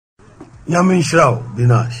Yamin Shrao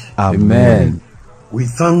Binash. Amen. We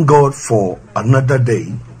thank God for another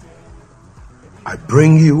day. I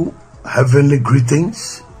bring you heavenly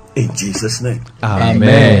greetings in Jesus' name.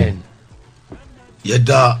 Amen.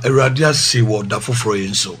 Yeda eradia si wo da foforo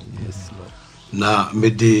yenso. Yes, Lord. Na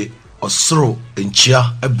mede osoro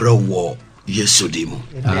enchia ebra wo Yesu dimu.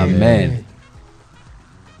 Amen.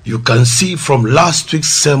 You can see from last week's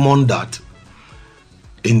sermon that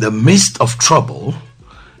in the midst of trouble,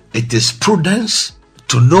 it is prudence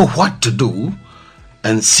to know what to do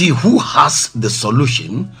and see who has the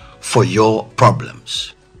solution for your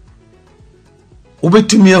problems.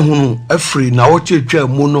 Ubetumi ehunu efri na wotwetwa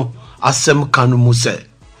mu no asem kanu mu se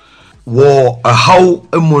wo ahaw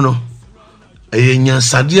emu no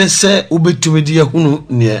eyenyansade se ubetumi de ehunu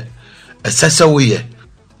ne esese wo ye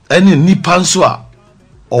ene nipa nso a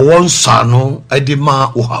owon sano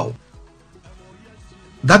edima uhaw.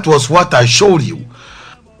 That was what I showed you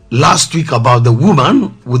last week about the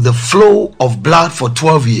woman with the flow of blood for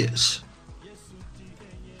 12 years.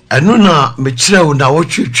 Enuna mechirew na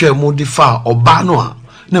wotwetwa mu di fa oba no a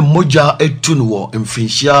na moja etu no wo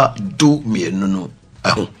mfinhia do mienu no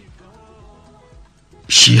eho.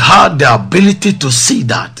 She had the ability to see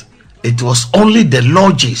that it was only the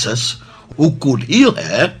Lord Jesus who could heal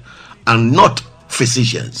her and not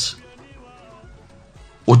physicians.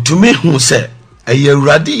 Otumi hu se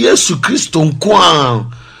Eyewurade Yesu Kristo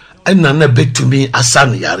nko ena na betumi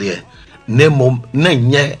asane yare nemom na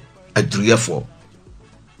nye aduruyefo.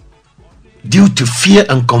 Due to fear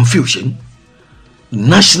and confusion,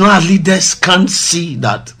 national leaders can't see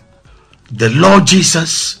that the Lord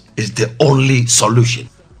Jesus is the only solution.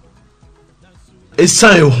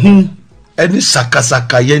 Esa ehu eni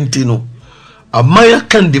sakasaka yenti no amaya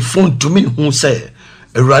kan the phone to me who say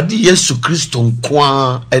Eradi Yesu Kristo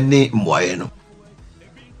nko eni mwaye no.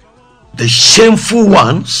 The shameful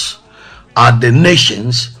ones are the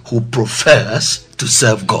nations who profess to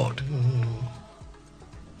serve God.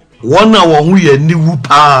 One hour who ye ni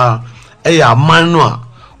wupa eya manwa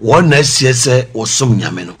one siese osom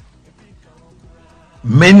nyame no.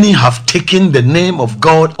 Many have taken the name of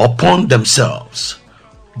God upon themselves,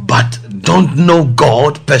 but don't know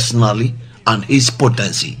God personally and his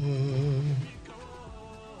potency.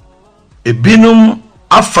 Ebinum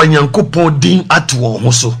afa Nyankopon din atwo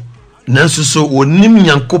ho so, nanso so onim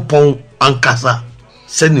Nyankopon ankasa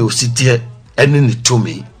se ne ositie ene ne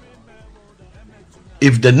tumi.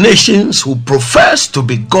 If the nations who profess to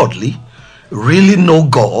be godly really know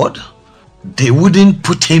God, they wouldn't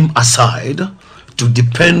put him aside to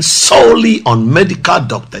depend solely on medical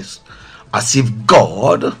doctors as if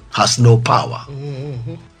God has no power.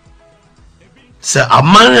 Se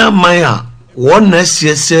amanya maya wona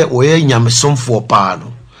siese oye nyamesomfo pa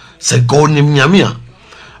no se gonim nyame a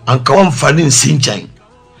anka wonfa ne nsinchan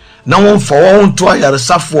na wonfa wonto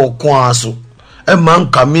ayaresafo kwa so e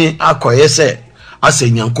manka me akoye se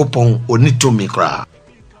ase Nyankopon onitomi kra.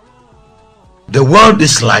 The world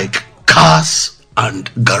is like cars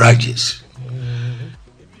and garages.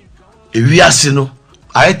 Ewiase no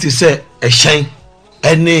ayeti se ehyen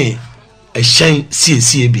ene ehyen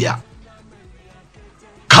siesie bia.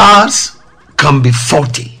 Cars can be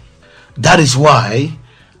faulty. That is why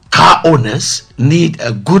car owners need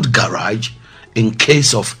a good garage in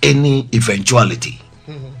case of any eventuality.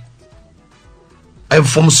 And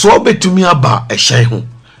from so betumi aba ehyen ho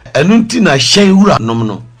enunti na ehyen wura nom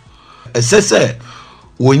no esese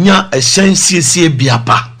wonya ehyen siesie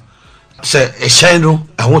biapa se ehyen no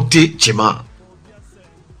ehote chima.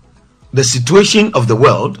 The situation of the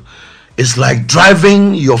world is like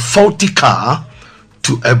driving your faulty car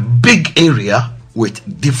to a big area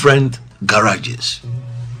with different garages.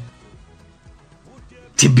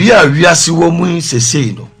 Tibia wiase wo mu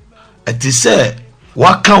sesei no etise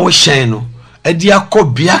waka wo hyen no edi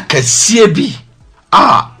akobia kasie bi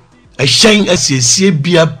ehyen asiesie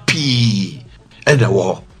bia pi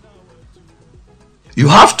edewo. You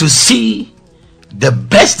have to see the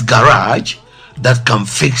best garage that can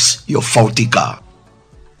fix your faulty car.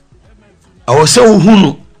 I was say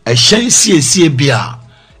uhunu ehyen siesie bia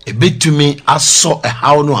ebetumi aso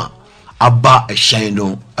ehaw no aba ehyen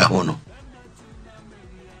no ehono.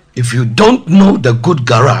 If you don't know the good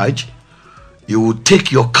garage, you will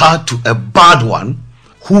take your car to a bad one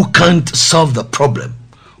who can't solve the problem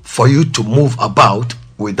for you to move about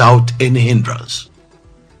without any hindrance.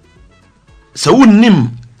 So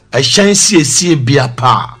unim a shine see bia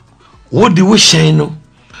pa. What do we shine no?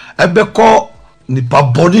 Ebeko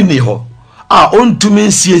nipa body ni ho. On to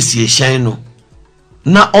me see shine no.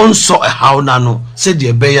 Na on so a how nano said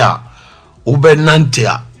the beya ube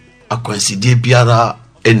nantea a consider biara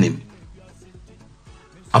enim.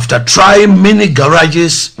 After trying many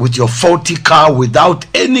garages with your faulty car without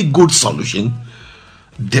any good solution,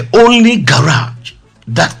 the only garage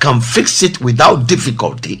that can fix it without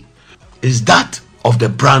difficulty is that of the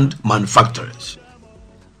brand manufacturers.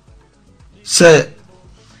 Say,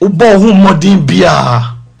 ubo hu modin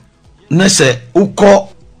bia na se uko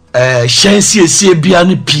shensie bia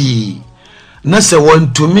ni pi na se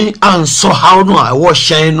wontumi anso how no a wo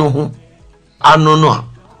shen no ho ano no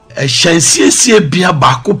a shensie bia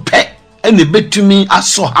ba ko pe ene betumi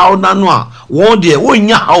aso how na no a wo de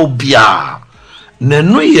wonya how bia na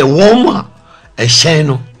no ye wo ma shen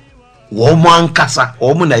no wo mo ankasa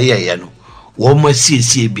wo mo na ye no wo mo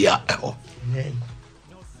siesie bia eho.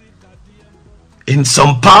 In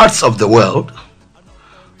some parts of the world,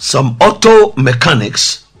 some auto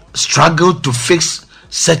mechanics struggle to fix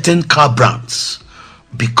certain car brands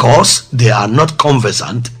because they are not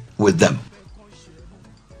conversant with them.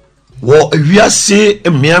 Wo ewia se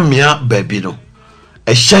emia baby no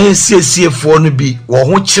e hyan siesie fo no bi wo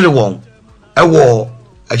ho kire won e wo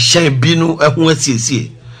e hyan bi no e ho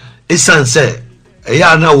siesie esan se e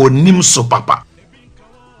ya na wo nim so papa.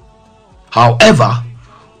 However,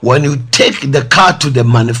 when you take the car to the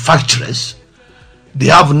manufacturers, they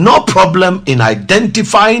have no problem in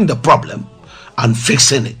identifying the problem and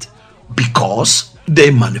fixing it because they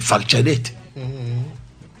manufactured it.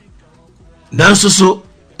 Nanso so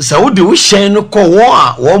Saudi we shen no ko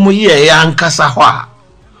wo mo ye ya nkasa ho a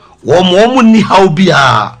wo ni how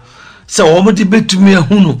bia se wo mo de betumi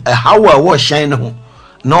ehunu e how a wo shen no ho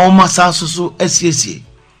na wo masa so asiesie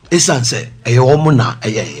esan se e wo mo na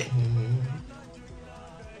eye.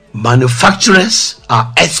 Manufacturers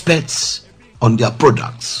are experts on their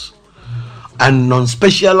products, and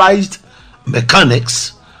non-specialized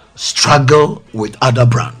mechanics struggle with other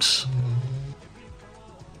brands.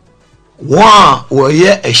 One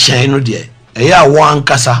woye a shine de e ya one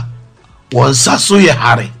kasa one saso ye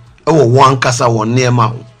hare e wo one kasa won nema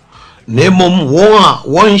ho na emom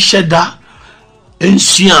one sheda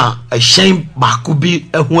ensua a shine bakubi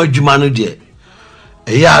eho adwuma no de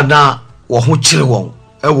e ya na wo ho kire won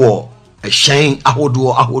ewo a shine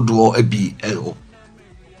ahodo abi eho.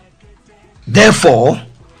 Therefore,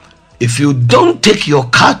 if you don't take your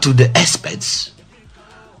car to the experts,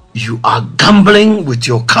 you are gambling with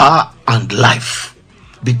your car and life,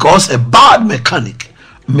 because a bad mechanic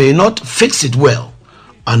may not fix it well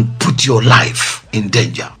and put your life in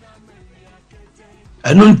danger.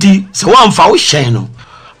 Enunti se wamfa wo hyen no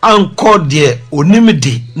anko de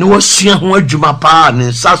onimde ne wasua ho adwuma pa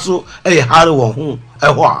ne saso hare wo ho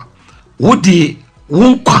eho a wodi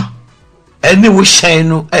wonkwa ene wo hyen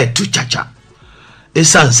no tu chacha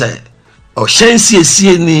esanse o hyen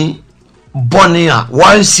siesie ni boni a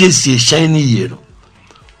wan siesie hyen ni ye no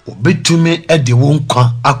obetumi de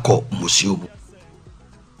wonkwa akọ musio.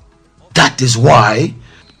 That is why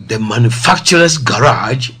the manufacturer's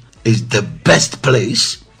garage is the best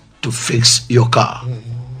place to fix your car.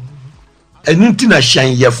 Enunti na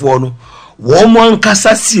hyen yefo no wo mo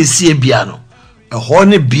ankasa siesie bia no ho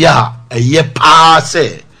ne bia ye pa se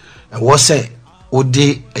e wo se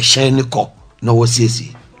odi hyen ni ko na wo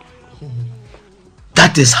siesie.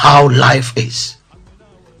 That is how life is.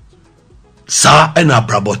 Sa and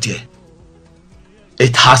abrabote.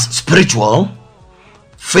 It has spiritual,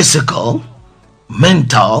 physical,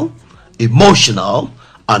 mental, emotional,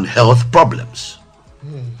 and health problems.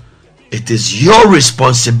 It is your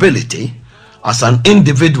responsibility as an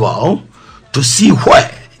individual to see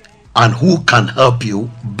where and who can help you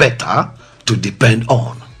better to depend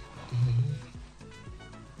on.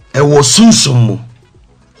 Ewo sunsumu,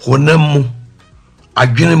 honemu,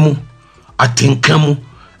 adwenemu, atinkamu,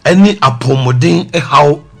 any apomodin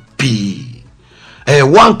how pi.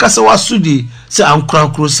 One kasa wasudi se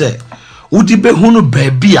ankrankro se udi behunu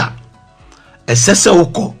baby a esese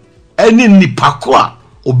woko any nipako a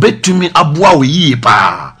obetumi aboa wo yie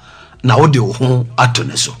pa na wo de wo ho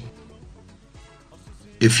atone so.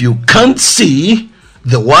 If you can't see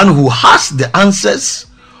the one who has the answers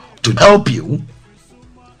to help you,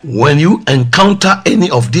 when you encounter any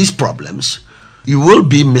of these problems, you will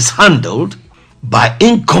be mishandled by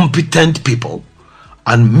incompetent people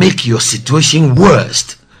and make your situation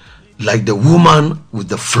worse, like the woman with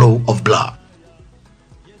the flow of blood.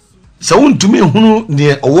 So untumi hunu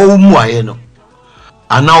ne owo mu aye no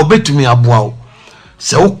ana obetumi aboa.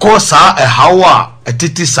 So uko sa hawa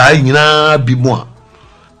etiti sa nyina bi mu a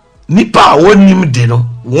nipa wonim de no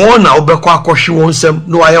won na obekọ akọhwe wonsem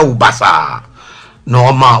no aye wo basa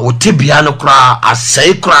no ma otibia no kra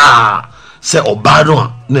asai kra se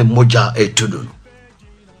obado na moja etudu.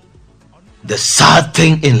 The sad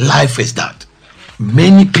thing in life is that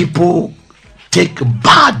many people take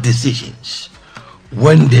bad decisions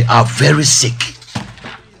when they are very sick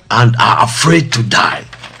and are afraid to die.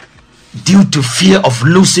 Due to fear of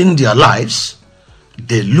losing their lives,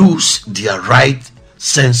 they lose their right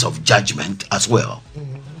sense of judgment as well.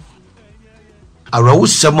 Arawu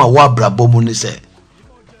sema wa brabomu ni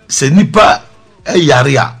se nipa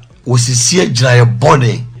yare a wosisi agyina ye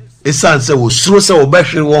bone esan se wosuro se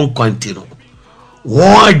wobehwe won kwanti no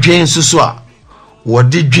won adwen susu a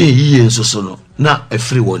wode dwen yiye nsusu no na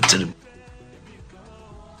afiri won tirim.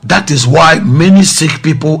 That is why many sick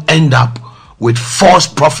people end up with false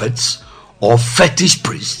prophets or fetish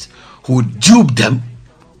priests who dupe them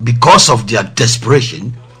because of their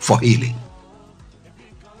desperation for healing.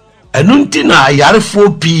 Enunti na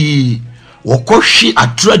yarefo pi wokohwe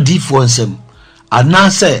atradifo nsem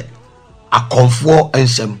anase akonfo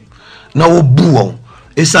nsem na wobu won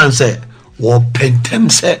esan se wo pentem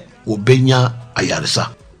se wobenya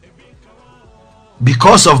ayaresa.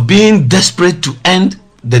 Because of being desperate to end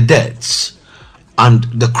the deaths and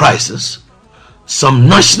the crisis, some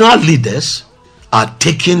national leaders are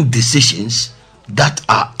taking decisions that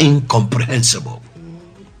are incomprehensible.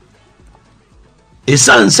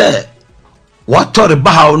 Esan se watore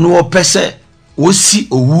bahaw no pese wosi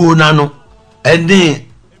owuo na no ene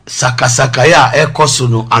sakasaka ya ekoso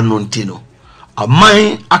no anonti no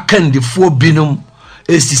aman akandifo binum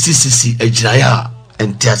esisisisi agyiraya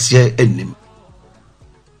entiase enim.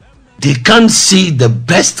 They can't see the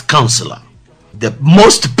best counselor, the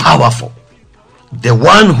most powerful, the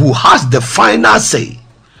one who has the final say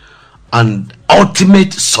and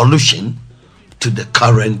ultimate solution to the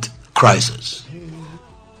current crisis.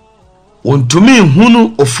 Ontumi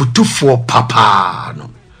hunu ofutufo papa no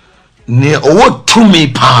ne owo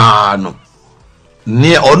tumi pa no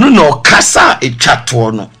ne onu no kasa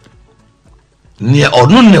etwato no ne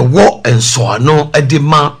onu ne wo enso ano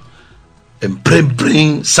edema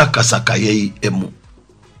emprempren sakasaka ye emu.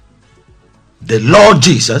 The Lord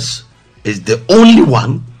Jesus is the only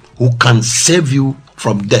one who can save you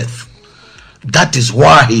from death. That is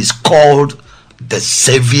why he is called the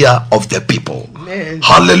Savior of the people. Amen.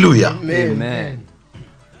 Hallelujah. Amen.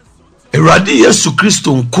 Eradi Yesu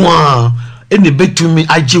Kristo nkwa ene betumi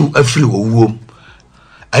agye afiri owuom.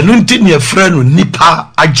 Enu nti ne efra no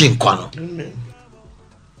nipa agye nkwa no.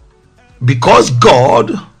 Because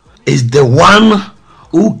God is the one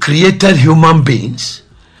who created human beings,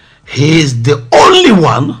 he is the only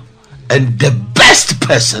one and the best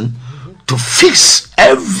person to fix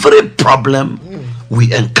every problem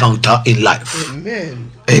we encounter in life.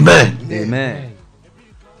 Amen. Amen. Amen.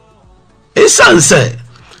 Esan se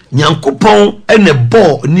Nyankopon ene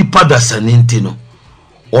bo nipa dasaninti no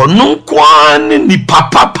ono kwani ni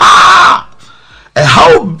papa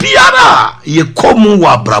how biara ye komu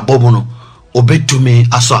wa brabomu no obetumi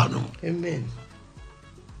asano. Amen.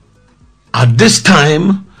 At this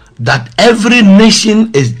time that every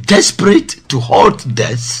nation is desperate to halt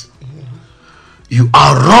death, you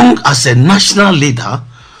are wrong as a national leader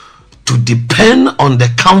to depend on the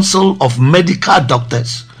counsel of medical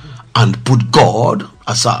doctors and put God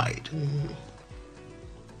aside.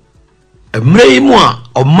 Emreimwa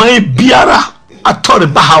omai biara atore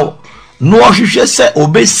bahaw no hwehwe se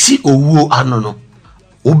obesi owuo anono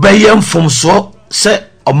obeye mfomso se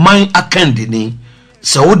oman akandini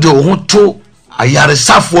se wode wo to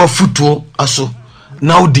ayaresafo afutuo aso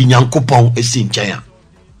na wodi Nyankopon esi nkyanya.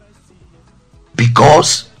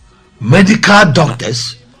 Because medical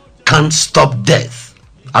doctors can't stop death,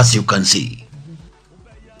 as you can see.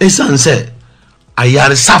 Esan se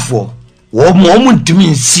ayaresafo wo mo ntumi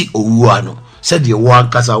nsi owuo ano said the one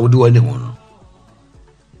kasa wodi wani hono.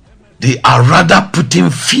 They are rather putting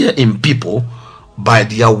fear in people by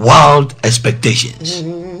their wild expectations.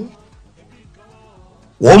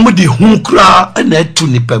 Womu di hunkra ena etu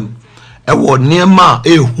nipem ewo niema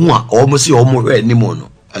ehu a omu si omu hwe animo no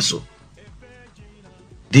eso.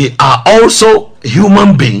 They are also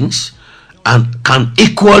human beings and can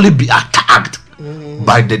equally be attacked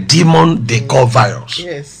by the demon they call virus.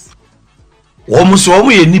 Yes. Womu so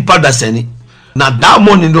omu ye nipa dasani na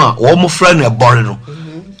damoni no a womu fra no ebore no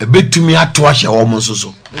ebetumi ato ahye womu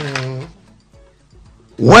so.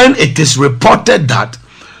 When it is reported that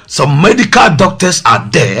some medical doctors are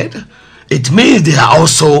dead, it means they are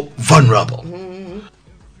also vulnerable.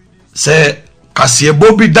 Say Kaase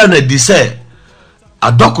bobi dana di say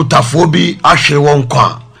adokutafo bi ahwe won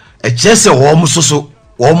kwa e chese womu so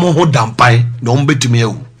womu ho dampan no mbetumi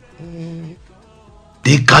ewu.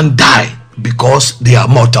 They can die because they are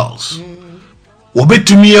mortals.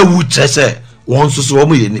 Wobetumi ewu chese won so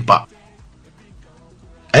womu ye nipa.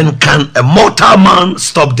 And can a mortal man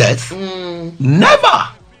stop death? Never.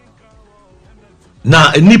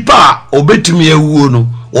 na nipa obetumi ewuo no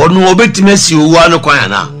ono obetumi asi owuo no kwan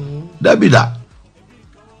na dabida.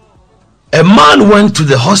 A man went to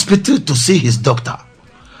the hospital to see his doctor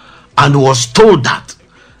and was told that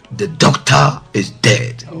the doctor is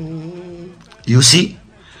dead. You see,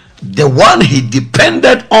 the one he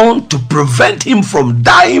depended on to prevent him from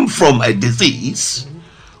dying from a disease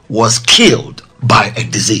was killed by a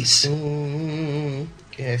disease.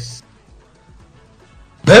 Yes.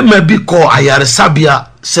 Bema bi ko ayaresabia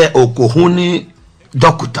se okohuni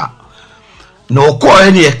dokuta na oko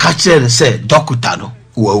eni e ka kire se dokuta no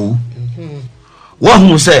wawu.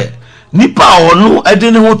 Wahu se nipa onu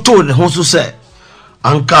ede ne ho to ne ho so se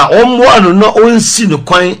anka omwa no na onsi ne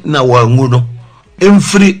kwan na wangu no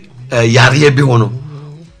emfiri yare bi ho no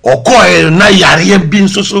oko na yare bi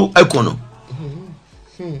nsoso ekono.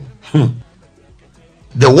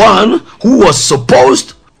 The one who was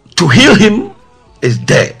supposed to heal him is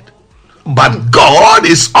dead, but God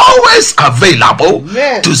is always available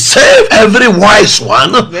to save every wise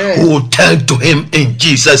one who will turn to him in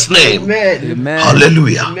Jesus' name. Amen.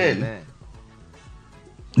 Hallelujah. Amen.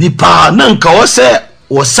 Nipa nanka wose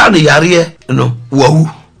wasane yare no wawu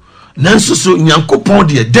nanso so nyankopon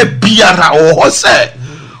de biara o hose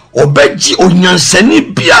obeji onyansani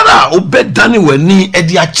biara obedane wani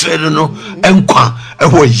edi a kire no enkwa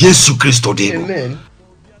ewo Yesu Kristo de. Amen.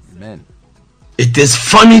 Amen. It is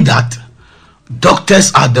funny that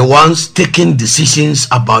doctors are the ones taking decisions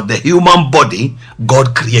about the human body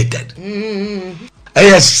God created.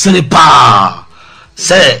 Sinipa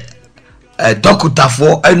say doctor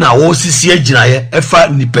for na wo sisi aginaye efa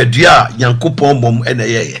nipadua yankopon bom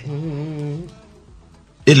eneyeye.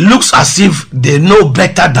 It looks as if they know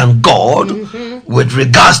better than God with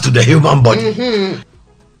regards to the human body.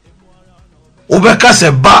 Obeka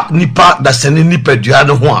se ba nipa da sene nipadua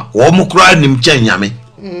no ho a wo mukura nim chen nyame.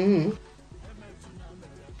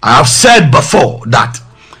 I have said before that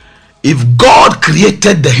if God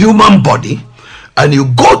created the human body and you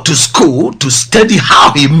go to school to study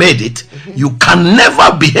how he made it, you can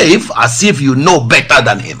never behave as if you know better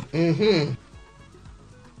than him.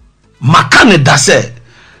 Makane da se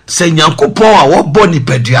nyankopon a wo bo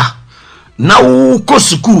nipadua na wo ko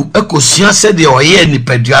school ekosua se de oye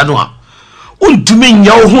nipadua no a untumi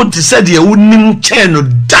nya wo ho te se de wonim chen no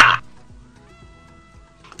da.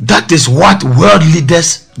 That is what world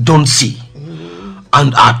leaders don't see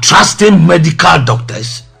and are trusting medical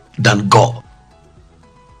doctors than God.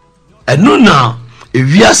 And no now,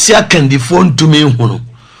 if we are seeing candy phone to me,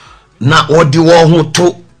 na odi wo ho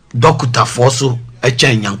to doctor for so a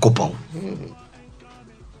chen yankopon.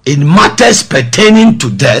 In matters pertaining to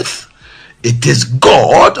death, it is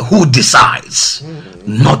God who decides,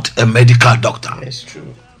 not a medical doctor. That's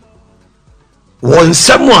true. Won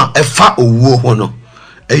someone efa owo ho no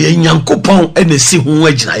eye nyankopon enesi ho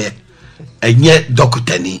aginaye enye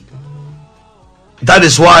dokutani. That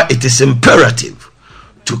is why it is imperative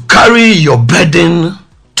to carry your burden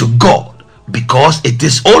to God, because it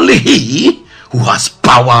is only he who has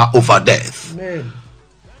power over death. Amen.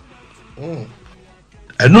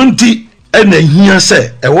 Enunti ena hia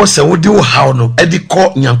se ewo se wodi wo haw no edi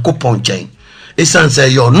ko nyankopon chen esan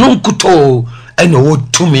se yo nunkuto ena wo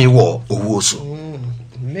tumi wo owo so.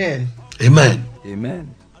 Amen. Amen.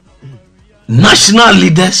 Amen. National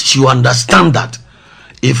leaders should understand that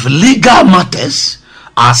if legal matters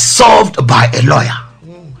are solved by a lawyer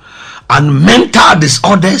and mental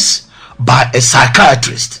disorders by a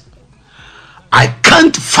psychiatrist, I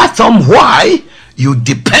can't fathom why you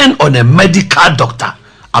depend on a medical doctor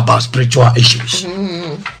about spiritual issues.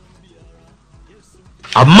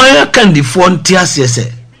 Amaya kandi fontia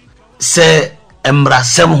se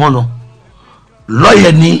emrasem hono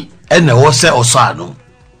lawyer ni ene wo se osano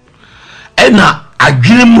ena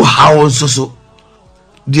adwirimu hawo nsoso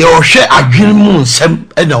de ohwe adwirimu nsem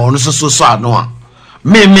ena wono soso so ano a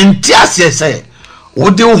me mentia se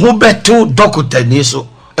wode ho beto doctor ni so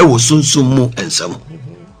e wo sunsum mu ensem.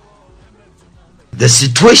 The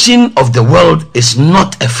situation of the world is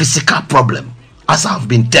not a physical problem, as I've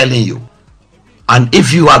been telling you. And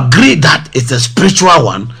if you agree that it's a spiritual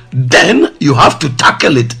one, then you have to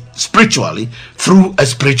tackle it spiritually through a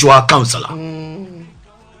spiritual counselor.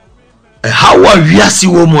 How are we as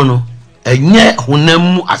woman? Enye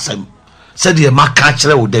hunemu asem. Said the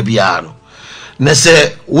makachre wo debiano. Na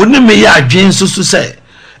se woni me ya adwen susu se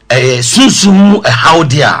sunsumu how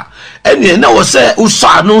dia. Ene na wo se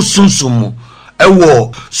usa no sunsumu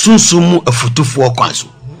ewo sunsumu efutufo kwanso.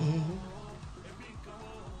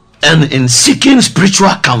 And in seeking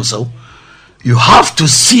spiritual counsel, you have to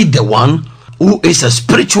see the one who is a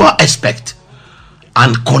spiritual expert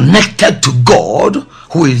and connected to God,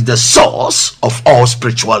 who is the source of all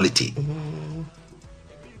spirituality.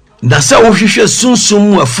 Na se wo hwehwe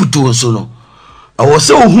sunsum mu afutu nso no, wo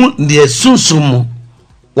se wo hu de sunsum mu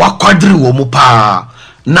wa kwadri wo mu pa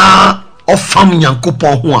na ofam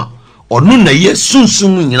Nyankopɔn ho a onu na ye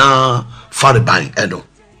sunsum nyina fariban edo.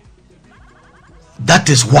 That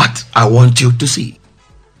is what I want you to see.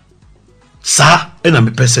 Sa ena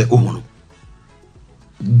me pese ohunu.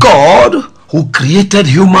 God who created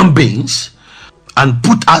human beings and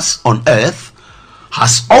put us on earth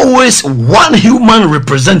has always one human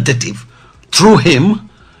representative. Through him,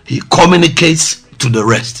 he communicates to the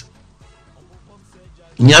rest.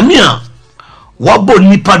 Nyamia wabo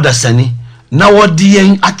nipa dasani na wadi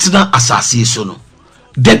yen atena asasi so no.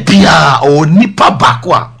 Depia o nipa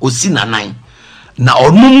bakwa o sinanan na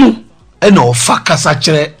onumu ena ofa kasa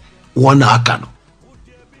kire wana aka no.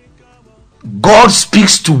 God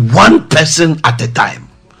speaks to one person at a time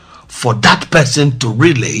for that person to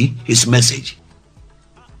relay his message.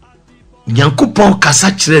 Nyankopɔn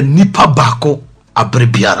kasa kire nipa bako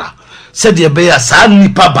abrebiara. Said ye be ya sa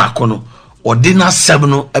nipa bako no ordina sem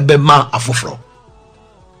no ebema afoforo.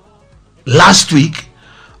 Last week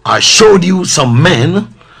I showed you some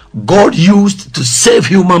men God used to save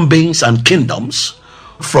human beings and kingdoms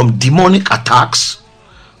from demonic attacks,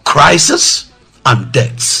 crisis and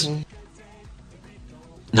deaths.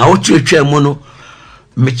 Now twetwe mu no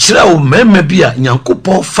me kire wo mema bia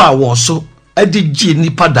Nyankopɔn fa won so edigi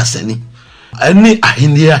nipa dasani ani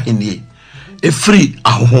ahenie efri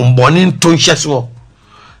ahohombone ntonhyeso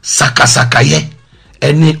sakasakaye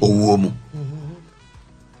eni owo mu.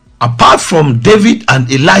 Apart from David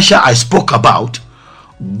and Elisha I spoke about,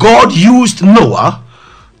 God used Noah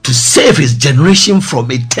to save his generation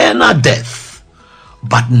from eternal death,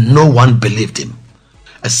 but no one believed him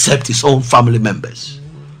except his own family members.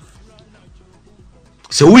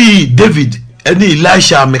 So we David and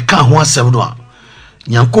Elisha meka ho asem no a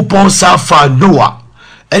Nyankopɔn sa fa Noah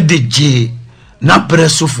edege na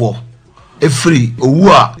bresofo efri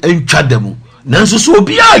owu a entwa demu nanso so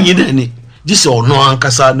obi a yinani gise ono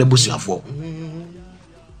ankasa na busuafo.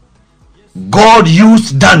 God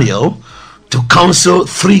used Daniel to counsel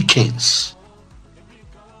 3 kings.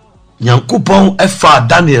 Nyankopɔn efa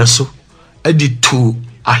Daniel so editu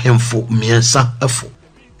ahemfo miensa efo.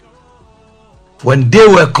 When they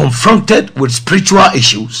were confronted with spiritual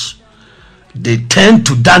issues, they turned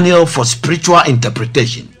to Daniel for spiritual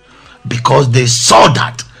interpretation because they saw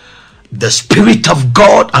that the Spirit of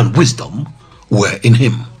God and wisdom were in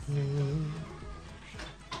him.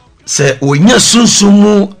 Se onya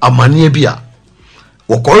sunsumu amanie bia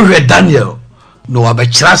wokohwe Daniel no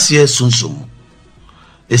abekirase sunsumu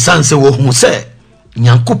esanse wo hu se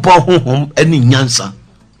Nyankopɔn honhom eni nyansa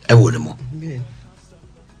ewo ne mo.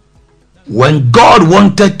 When God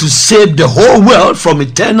wanted to save the whole world from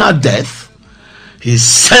eternal death, he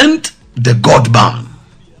sent the God-man,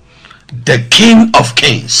 the King of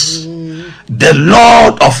Kings, the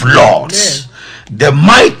Lord of Lords, the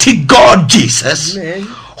mighty God Jesus,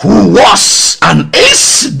 who was and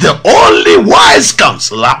is the only wise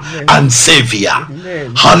counselor and savior.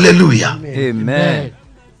 Hallelujah. Amen.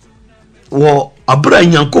 Wo abra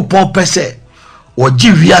Nyankopɔn pese wo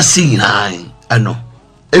gi wiase nyinaa ano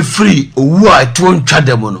efri owu a eto ntwa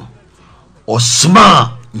dem no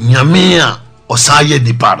osma nyame a osaye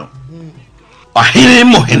nipa no ahene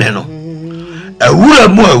mo hene no ewura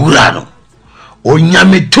mo ewura no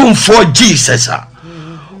onyame tumfo Jesus a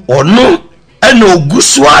ono ena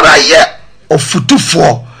ogusuara ye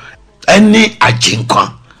ofutufo eni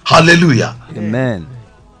ajinkwa. Hallelujah. Amen.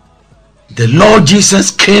 The Lord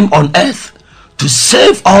Jesus came on earth to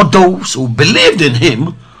save all those who believed in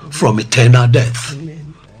him from eternal death.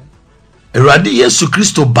 Eradi Yesu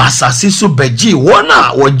Kristo basasi so beji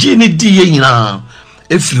wona woji ni diye nyina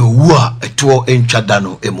efiri owu a eto entwada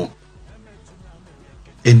no emu.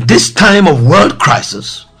 In this time of world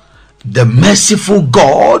crisis, the merciful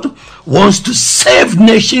God wants to save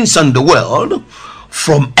nations and the world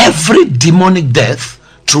from every demonic death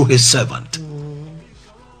through his servant.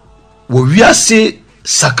 Wo wiase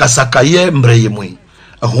sakasakaye mreyemwe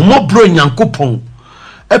ehomobro Nyankopɔn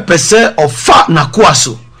epese ofa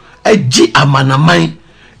nakoaso eji amanaman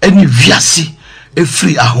eni wiase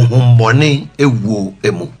efri ahohombone ewo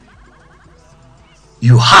emu.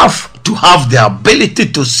 You have to have the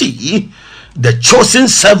ability to see the chosen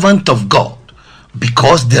servant of God,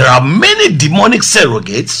 because there are many demonic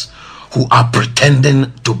surrogates who are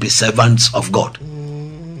pretending to be servants of God.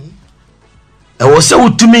 Ewose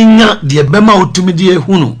utumi nya de bema utumi de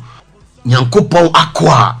ehunu Nyankopɔn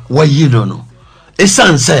akwa wayino no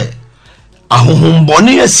esanse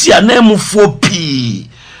ahohombone asia na emufuo pi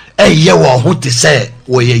eye wo ho te se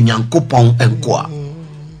woye nyankopon enkoa.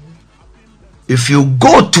 If you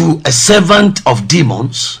go to a servant of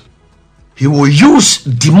demons, he will use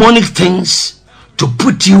demonic things to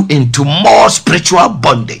put you into more spiritual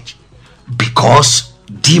bondage, because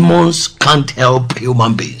demons can't help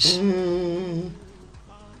human beings.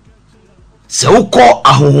 Se uko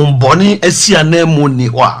ahohomboni esiane mu ni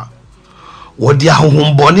ho a, wodi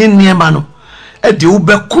ahohomboni niema no e de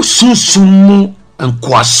ubeku sunsumu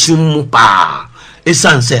nkwasum pa.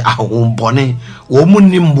 Esan se ahohomboni wo mu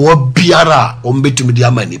nimbo biara o mbetumi di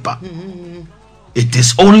amanipa. It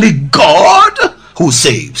is only God who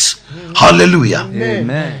saves. Hallelujah.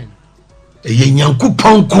 Amen. Ye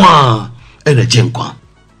nyankopon kwa ene jenkwa.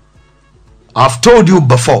 I've told you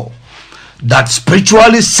before that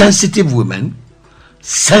spiritually sensitive women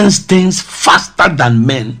sense things faster than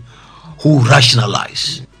men who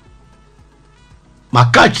rationalize.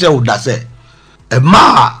 Makachre udase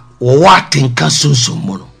ema wa tinka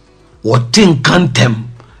sunsumu no wo tinka ntem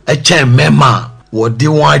eche mema wo de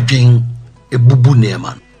wadwen ebubu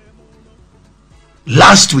neman.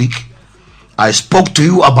 Last week I spoke to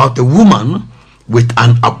you about a woman with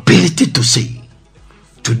an ability to see.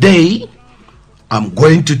 Today I'm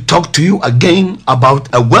going to talk to you again about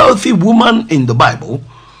a wealthy woman in the Bible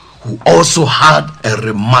who also had a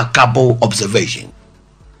remarkable observation.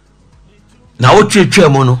 Na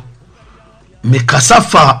otwetwe mo no me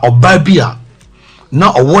kasafa obabia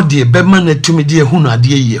na owode bema na tumidi ehunu ade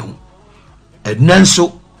ye hu.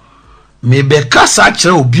 Enenso me be kasa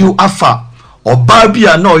kire obiu afa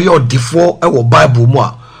obabia na oye odifo ewo Bible mu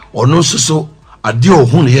a ono nsoso ade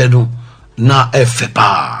ohunu ye no na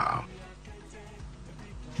efepa.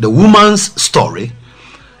 The woman's story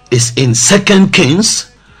is in 2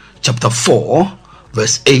 Kings chapter 4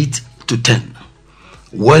 verse 8 to 10.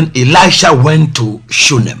 When Elisha went to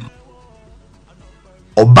Shunem.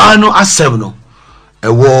 Obano asebno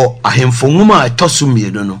ewo ahemfonwuma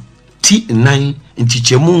etosumienu no ti 9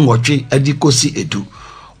 ntichemu nwotwe adikosi edu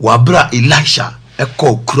wabra Elisha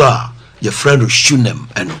eko kura ye friend Shunem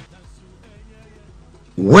eno.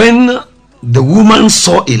 When the woman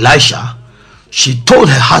saw Elisha, she told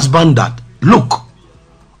her husband that, look,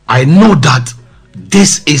 I know that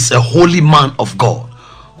this is a holy man of God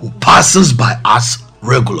who passes by us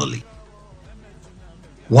regularly.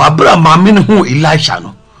 Wabra mamin hu Elisha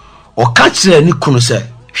no o ka kire ni kunu se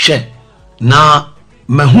hwe na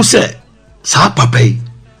mahu se sa papai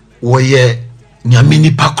wo ye nyame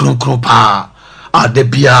ni pa kronkron pa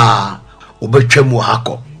adebia obetwam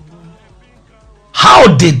hako.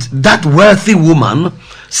 How did that wealthy woman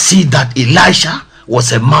see that Elisha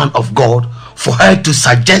was a man of God for her to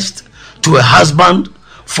suggest to her husband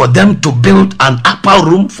for them to build an upper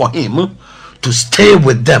room for him to stay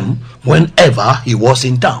with them whenever he was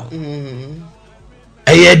in town?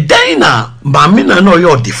 Eye daina mamina no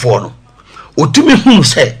yo defo no otumi hu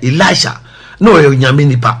se Elisha no yo nyame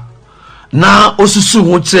nipa na osusu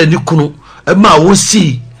ho kire ni kunu ma wo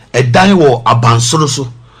si edan wo abansoro so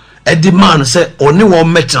edi man se oni wo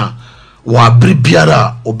metra wa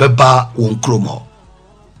bribiara obeba won kromo.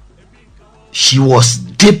 She was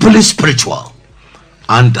deeply spiritual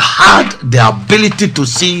and had the ability to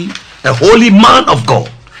see a holy man of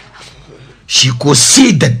God. She could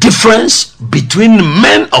see the difference between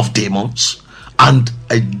men of demons and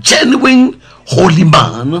a genuine holy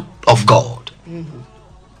man of God.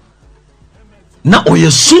 Na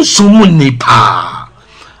oye sunsumu ni pa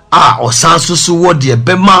osansusu wo de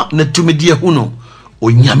bema na tumidie huno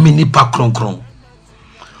onyame nipa kronkron.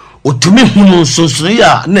 Otumi hunu sunsun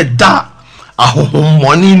ya ne da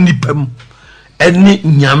ahohommoni nipam eni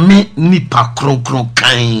nyame nipa kronkron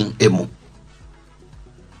kan emu.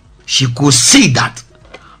 She could see that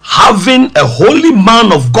having a holy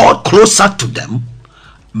man of God closer to them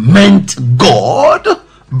meant God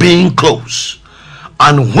being close.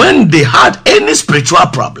 And when they had any spiritual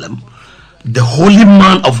problem, the holy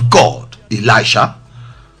man of God, Elisha,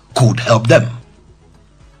 could help them.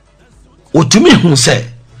 Otumi hu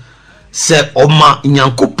se oma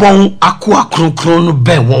nyankopon akwa kronkron no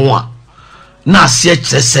ben won a na ase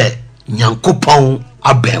kire se nyankopon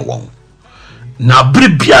aben won. Na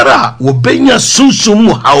bribiara wo benya sunsum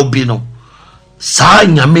mu hawbi no sa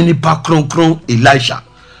nyame nipa kronkron Elisha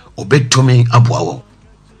obetumi aboa won.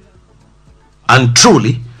 And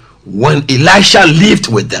truly, when Elisha lived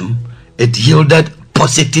with them, it yielded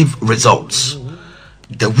positive results.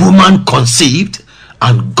 The woman conceived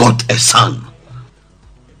and got a son.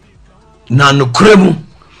 Na nukremu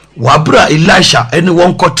wabra Elisha eni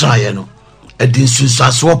won kotraye no edin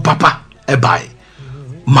sunsaso papa ebai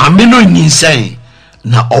mame no nyinsen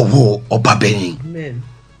na owo obabenin. Amen.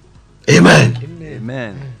 Amen.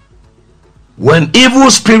 Amen. When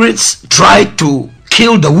evil spirits tried to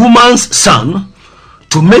kill the woman's son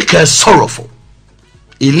to make her sorrowful,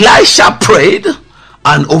 Elisha prayed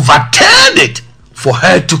and overturned it for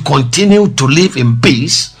her to continue to live in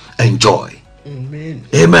peace and joy. Amen.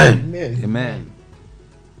 Amen. Amen.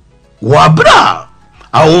 Wabra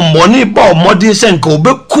awomoni ba omodi se nka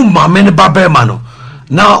obeku mame ne babema no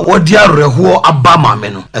na wodi areho aba mame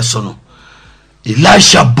no eso no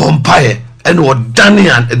Elisha bompae ene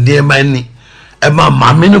odane an niema ni ema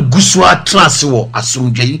mame no gusu atrase wo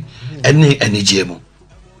asomdwei ene enijemu.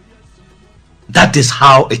 That is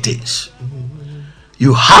how it is.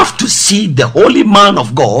 You have to see the holy man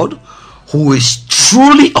of God who is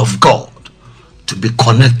truly of God to be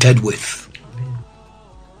connected with.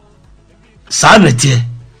 Sanete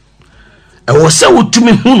ewo se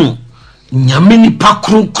wotumi hunu nyame nipa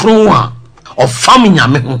kronkron a ofam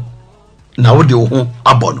nyame ho na wo de wo ho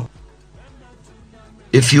abono.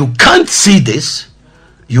 If you can't see this,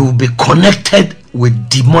 you will be connected with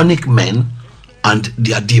demonic men and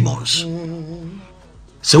their demons.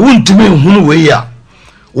 So wontumi hunu we ya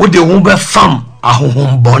wo de wo be fam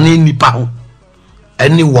ahohombone nipa ho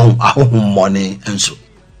eni won ahohombone enso.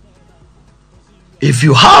 If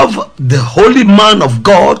you have the holy man of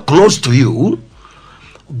God close to you,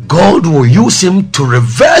 God will use him to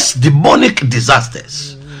reverse demonic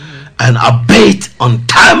disasters and abate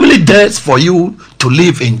untimely deaths for you to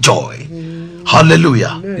live in joy.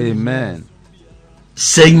 Hallelujah. Amen.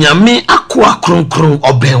 Se nyame akwa kronkron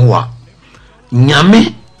obenwa.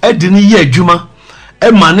 Nyame edini ye adwuma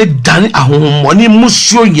e mane dane ahohommoni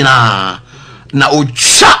musuo nyina na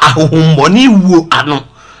otwa ahohommoni wuo ano.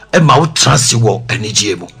 Amen.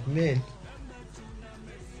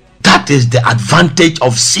 That is the advantage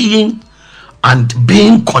of seeing and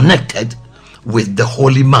being connected with the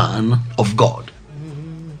holy man of God.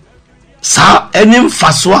 Sa enim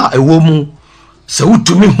faswa ewomu se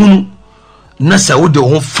utumi hunu na se wode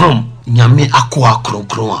ho fam nyame akwa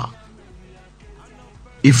kronkron.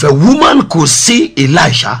 If a woman could see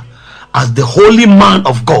Elisha as the holy man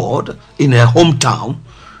of God in her hometown,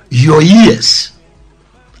 your ears,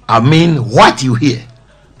 I mean, what you hear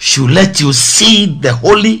should let you see the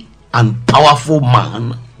holy and powerful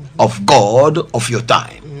man of God of your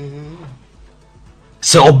time.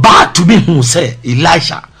 So oba to me who say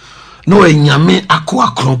Elisha no enyame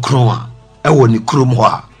akwa kronkron a ewo ni krom ho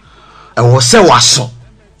a ewo se waso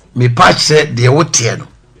me patch say de wote no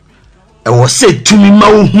ewo se tumi ma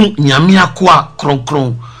wo hu nyame akwa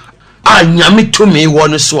kronkron a nyame tumi wo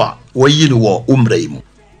no so a wo yi no wo umrai mu.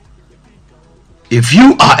 If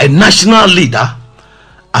you are a national leader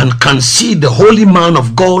and can see the holy man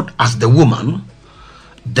of God as the woman,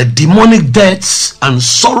 the demonic deaths and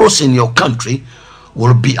sorrows in your country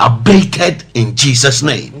will be abated in Jesus'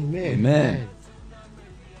 name. Amen.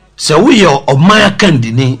 So we are omaya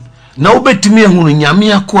kandini na ubetumi ehunu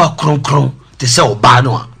nyame akwa kronkron te se oba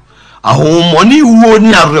no a ahomoni wuo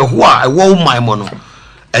ni areho a ewo maimo no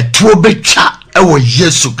etuo betwa ewo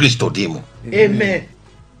Yesu Kristo dimo. Amen.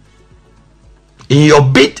 In your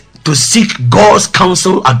bid to seek God's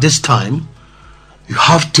counsel at this time, you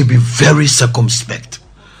have to be very circumspect.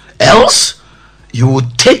 Else, you will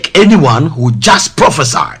take anyone who just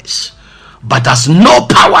prophesies but has no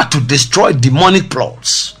power to destroy demonic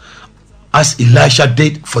plots, as Elisha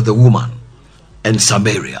did for the woman in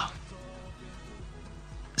Samaria.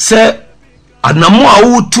 Say, anamo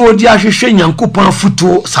awu tuo di ahwehwe Nyankopon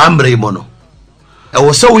futuo sambre mo no.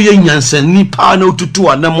 Ewo se wo ye nyansani pa na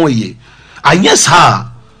otutu anamo ye. Anyes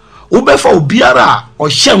ha ubefa obiara o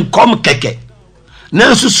hyenkom keke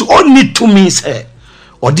nanso so oni to me say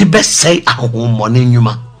o di be say ahomone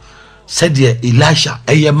nwuma said the Elisha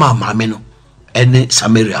eye mama me no ene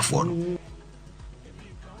Samaria for no.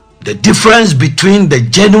 The difference between the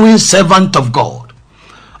genuine servant of God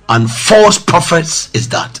and false prophets is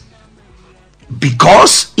that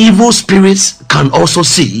because evil spirits can also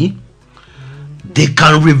see, they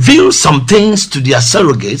can reveal some things to their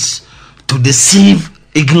surrogates to deceive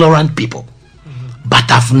ignorant people, but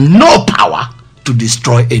have no power to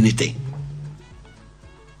destroy anything.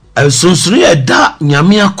 Sunsuri eda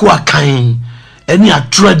nyame akwa kan eni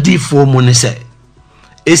atradi fo mu ne se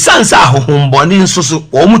esansa ahohombone nsoso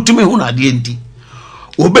omutumi hu na de enti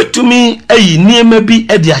obetumi ayi niema bi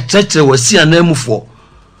e de akyekere wasi anamufo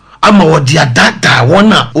ama wodi adada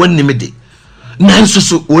wona wonimde nanso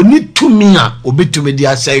so oni tumi a obetumi de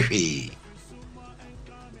asahwe.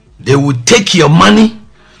 They will take your money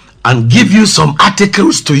and give you some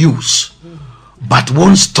articles to use, but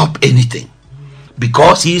won't stop anything,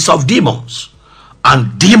 because he is of demons,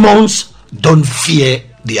 and demons don't fear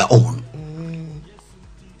their own.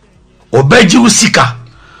 Obeji usika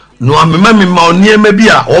no amema mema oniema bi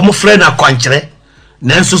a wo mo frɛ na kwankyere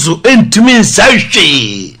nanso so entumi nsa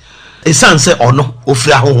hwe esan se ono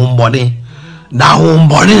ofira hohombone na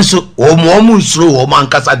hohombone nso wo mo nsuro wo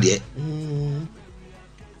mankasa de.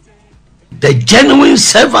 The genuine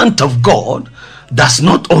servant of God does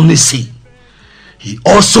not only see, he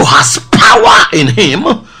also has power in him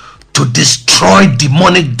to destroy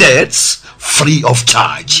demonic deaths free of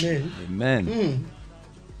charge. Amen.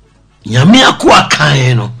 Nyame akwa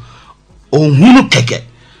kan no ohunu keke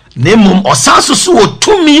nemum osanso so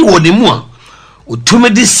otumi wonimu a otumi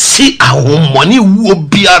de si ahommoni wo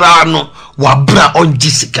biara no wabra onji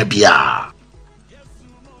sika bia.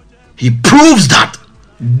 He proves that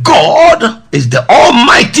God is the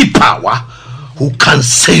almighty power who can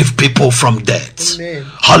save people from death. Amen.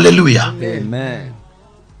 Hallelujah. Amen.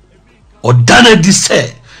 Odana di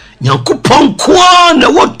se Nyankopon kwa na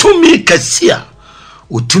wotumi kasia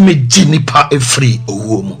otumi jinipa free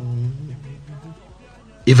owomu.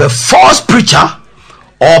 If a false preacher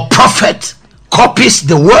or prophet copies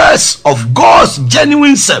the words of God's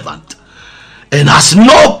genuine servant and has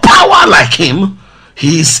no power like him,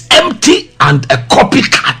 he is empty and a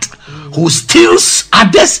copycat who steals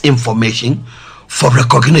others' information for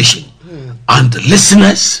recognition, and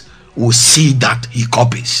listeners will see that he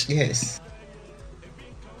copies. Yes.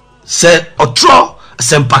 Say otro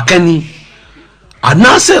sempakani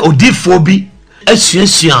anase odifobi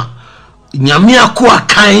asuasua nyame akwa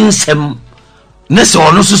kan sem ne se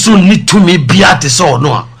ono susu ni tumi bia te se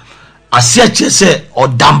ono a ase ache se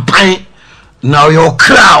odampan na yo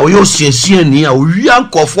kra o yo suasua ni a owia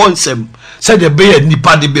nkofo nsem se de be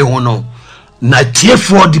nipa de be ho no na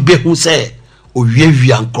tiefo de be hu se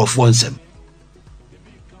owia nkofo nsem.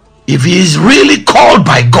 If he is really called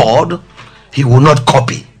by God, he will not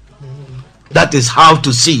copy. That is how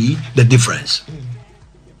to see the difference.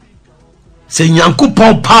 Se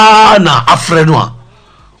Nyankopon pa na afre no a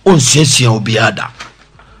onsuasua obiada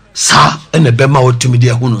sa ene bema otumi de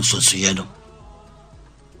hu no sosoye no.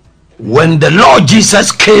 When the Lord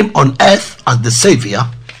Jesus came on earth as the Savior,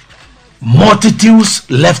 multitudes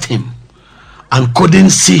left him and couldn't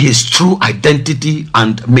see his true identity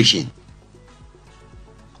and mission.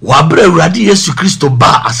 Wabre uradi Yesu Kristo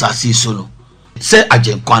ba asasi so no se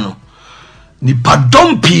agenkwa no nipa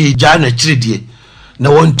dompi jana chiridie na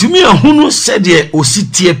wontumi ahunu sede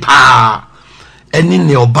ositie pa eni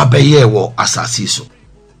ne obabeye wo asasi so.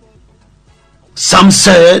 Some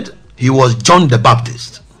said he was John the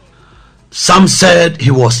Baptist. Some said he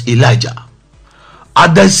was Elijah.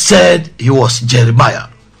 Others said he was Jeremiah.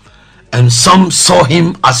 And some saw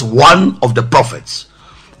him as one of the prophets.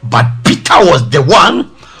 But Peter was the one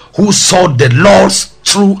who saw the Lord's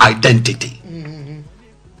true identity.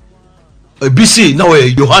 Ebisi na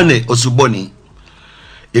oye Yohane Osuboni.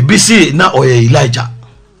 Ebisi na oye Elijah.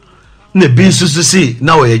 Ne binsusu si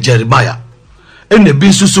na oye Jeremiah. Ene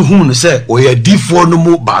binsusu hun se oye difo no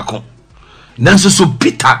mu baako. Nanso so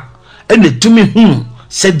Peter ene tumi hun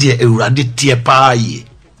se de Ewurade tie pa ye.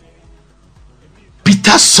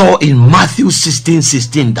 Peter saw in Matthew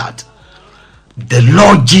 16:16 that the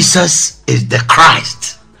Lord Jesus is the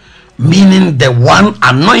Christ, meaning the one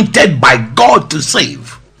anointed by God to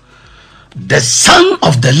save, the Son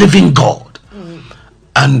of the living God.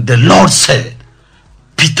 And the Lord said,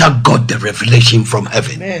 Peter got the revelation from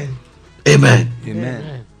heaven. Amen. Amen.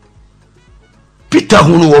 Amen. Peter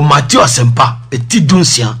hunu wo Matthew asempa eti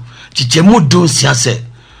dunsia chichemu dunsia se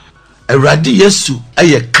Awurade Yesu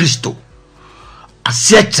eye Kristo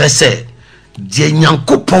ase kyerɛ sɛ de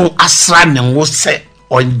Nyankopɔn asra ne wo sɛ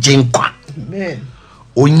onjenkwa. Amen.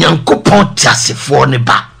 Onyankopɔn tiasefo ne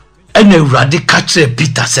ba ɛna Awurade ka kyerɛ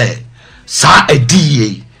Peter sɛ saa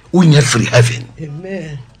adiye unya free heaven.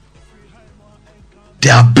 Amen.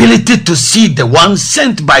 The ability to see the one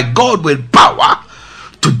sent by God with power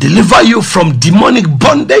to deliver you from demonic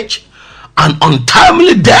bondage and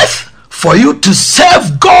untimely death, for you to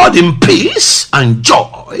serve God in peace and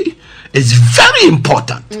joy, is very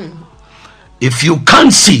important. If you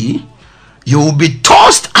can't see, you will be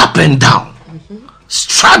tossed up and down,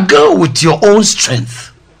 struggle with your own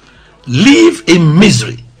strength, live in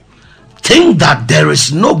misery, think that there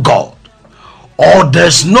is no God or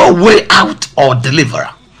there's no way out or deliverer,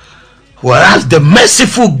 whereas the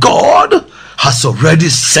merciful God has already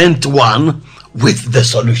sent one with the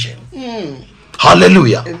solution.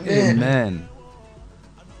 Hallelujah. Amen.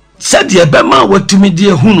 Said the bema watumi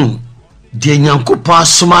die hunu die Nyankopɔn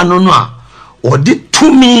asoma no no a odi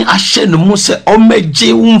tumi ahye no mu se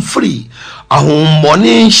omeje umfri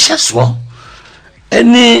ahommɔne hyeso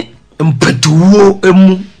ene mpetuwo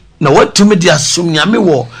emu na watumi die asom nyame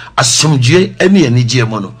wo asomdwe ene anigye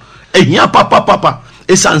mo no ehia papa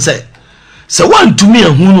esan se one to me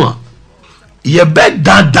ehunu a ye bed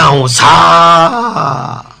that down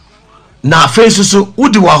sa na face so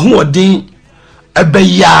wodi wa ho odin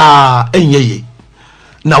ebeya enyeye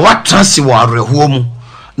na watransi wa reho mu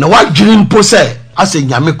na wadwiri mpo se ase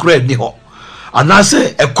nyame kura ni ho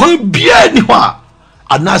anase ekon bia ni ho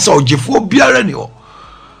anase ogefo biara ni ho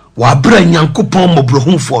wa bra nyankopon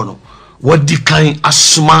mobrohumfo no wadi kan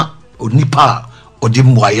asoma onipa odi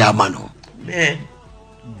mboaya ma no. Amen.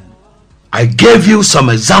 I gave you some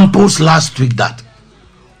examples last week that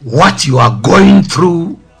what you are going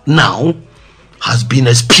through now has been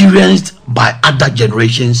experienced by other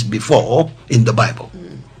generations before in the Bible.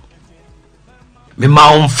 Me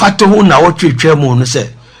ma umfato hu na wotwetwe mu no se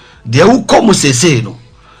de wu komu sese no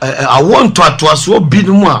I want to atwaso bi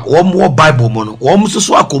no mu a wo Bible mu no wo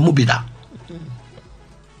so akomu bi da.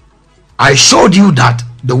 I showed you that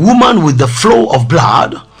the woman with the flow of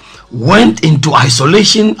blood went into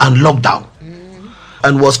isolation and lockdown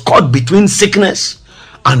and was caught between sickness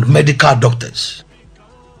and medical doctors.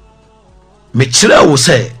 Mechire wo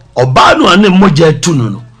say oba no ane moja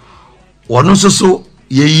tunu no wono so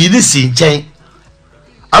ye yiri si nchen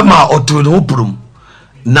ama otu no prum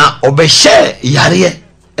na obehye yare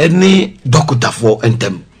eni dokutafo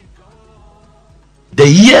entem. The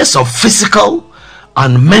years of physical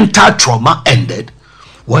and mental trauma ended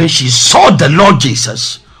when she saw the Lord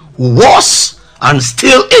Jesus, who was and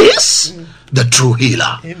still is the true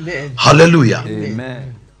healer. Amen. Hallelujah.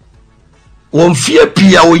 Amen. Won fie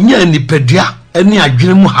pia wonya nipadua ene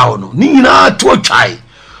adwene mu hawo no ni nyina to twai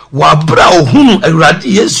wa bra ohunu awurade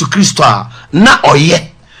Yesu Kristo a na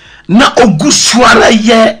oye na ogusuara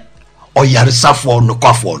ye oyaresafo no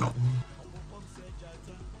kwafo no.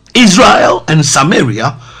 Israel and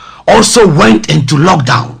Samaria also went into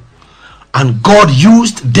lockdown, and God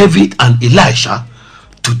used David and Elisha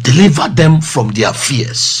to deliver them from their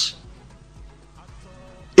fears.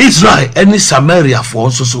 Israel and Samaria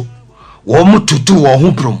for so womu tutu wo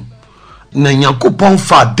ho prom na Nyankopon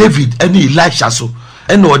fa David and Elisha so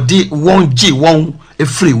and odi won gi won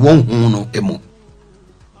efri won hu no emu.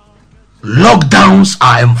 Lockdowns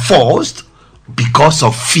are enforced because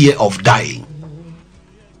of fear of dying.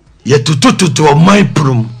 Yet to a mind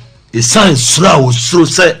prom is science slow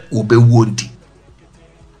say ube wondi.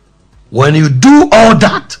 When you do all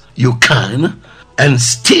that you can and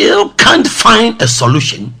still can't find a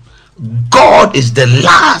solution, God is the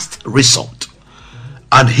last resort,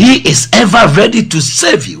 and he is ever ready to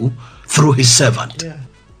save you through his servant.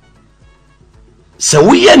 So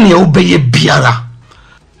we are ne obeye biara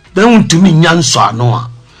then to me nyanso ano a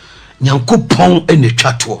Nyankopon ene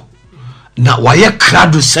twato na waye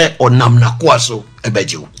krado se onam na kwaso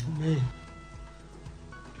ebejew.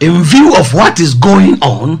 In view of what is going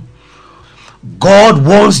on, God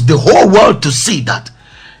wants the whole world to see that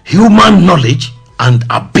human knowledge and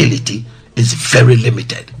ability is very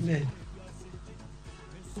limited.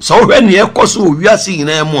 So when you koso wiase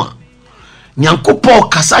nyina mu a Nyankopon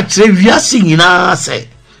kasa kire wiase nyina se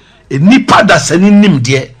nipa da sani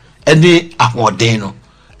nimde ene ahoden no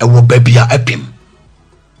ewo babia epim.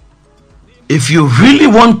 If you really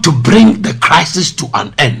want to bring the crisis to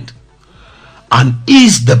an end and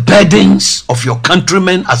ease the burdens of your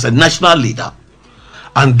countrymen as a national leader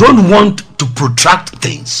and don't want to protract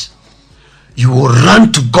things, you will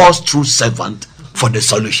run to God's true servant for the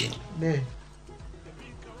solution.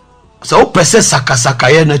 So pese sakasaka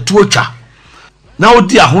ye na tuocha na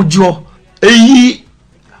odi ahojo eyi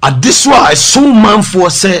adeswa so manfo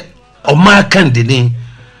se oma kandini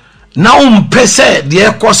na umpese de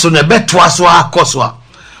ekoso na beto aso akoso a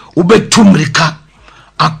ubetumrika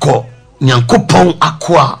akọ Nyankopon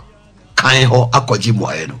akwa kan ho akoji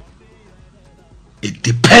moye no. It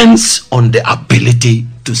depends on the ability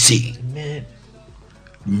to see. Amen.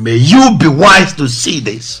 May you be wise to see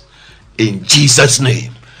this in Jesus'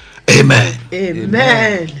 name. Amen.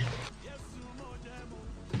 Amen.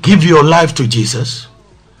 Give your life to Jesus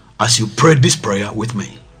as you pray this prayer with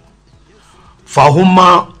me.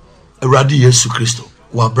 Fahuma Eradi Yesu Kristo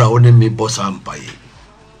wabra one me bosa mpaye.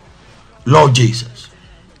 Lord Jesus,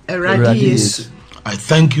 Eradi Yesu, I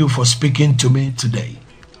thank you for speaking to me today.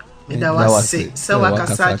 I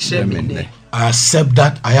accept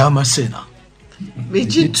that I am a sinner.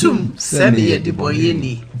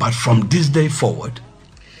 But from this day forward,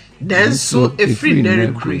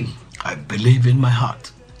 I believe in my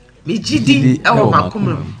heart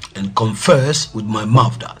and confess with my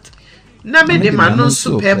mouth that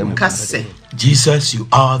Jesus, you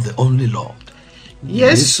are the only Lord.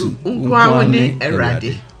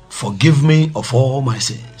 Forgive me of all my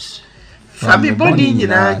sins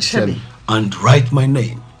and write my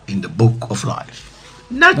name in the book of life.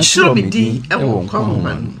 Natural me din e won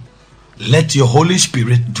kwahoma no. Let your Holy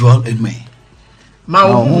Spirit dwell in me. Ma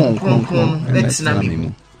wo kronkron betina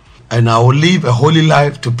me. And I will live a holy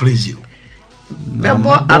life to please you.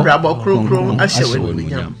 Bebo abrabo kronkron ahye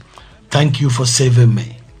w'anuonyam. Thank you for saving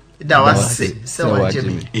me. Da wase se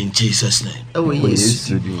wajemi. In Jesus' name.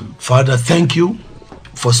 Yesu. Father, thank you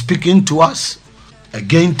for speaking to us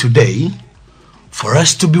again today, for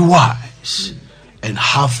us to be wise and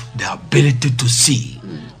have the ability to see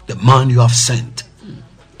the man you have sent.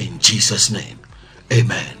 In Jesus' name.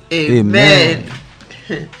 Amen. Amen.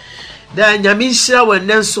 Da nyamisha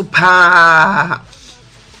wenenso pa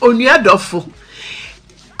onua dofo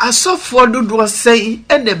asofo dodo sei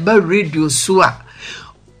ene ba radio so a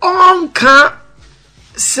onka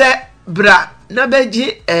se bra na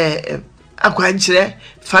beji akwankyere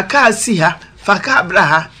faka si ha faka bra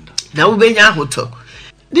ha na wo benya ahoto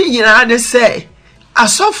ni nyina ne se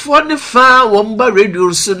asofo ne fa wo mba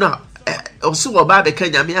radio so na osu wo ba be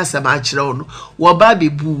kanyame asama akire wo no wo ba be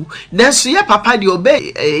bu nanso ye papa de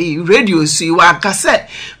obe radio si wa kase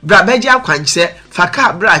bra beji akwankyere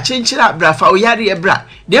faka bra chenchira bra fa oyare ye bra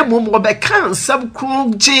de mom wo be kan sam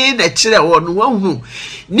krunje na kire wo no wahu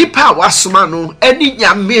nipa wasoma no ani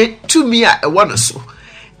nyame tumi a ewo no so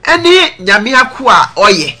ani nyame akoa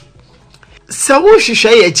oye se wo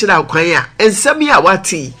hwehwe ye kire akwan a ensam ya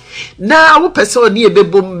wati na wo pese oni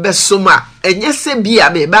ebebom besoma enye se bia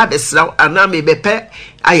me ba besra ana me bepe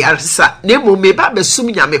ayarsa ne mo me ba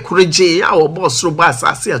besum nyame koroje a wo boss ro ba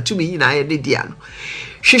asase atumi nyina ye ne dia no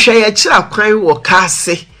hwehwe ye kire akwan wo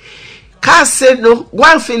Kaase no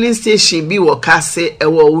one filling station bi wo Kaase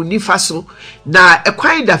ewo unifa so na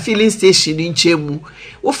ekwan da filling station nchemu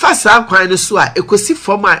wo fa sa akwan no so a ekosi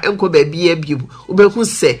form a enko ba bia biom wo be hu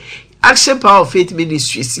se Action Power of Faith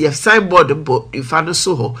Ministries ye signboard bo ifano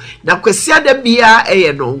so ho na kwesi ada bia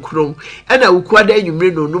eye no nkrom na wukwada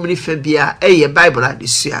anwumre no num ni fa bia eye Bible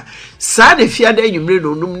adesua sa na fi ada anwumre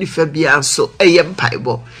no num ni fa bia so eye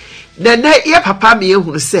mpaibo na ye papa me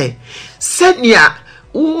ehunu se senia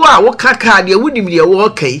wo a wo kaka de wunim de wo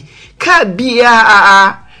kai ka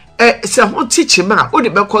bia se ho tichima wo de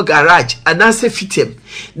beko garage anase fitem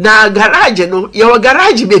na garage no ye wo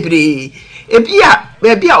garage bebre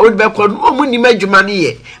ebia old beko no mu nim adwuma ne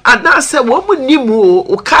ye anase wo mu nim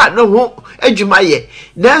o ka no ho adwuma ye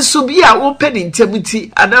nanso bia wo pedi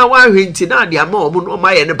ntamuti ana wa hwenti na de ama wo no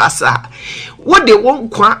ma ye ne basa wo de wo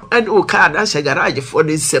nkwa an o ka na hye garage for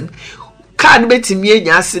the same kan betimi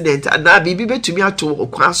enya accident ana bibi betumi ato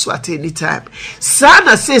okwan so at any time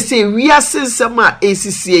sana sese wiase nsema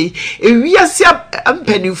esisie wiase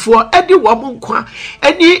ampanifo edi wo nkwa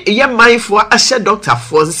eni ye manfo ahye doctor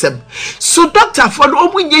for nsem so doctor for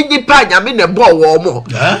no munyenyi pa nyame ne bo wo mo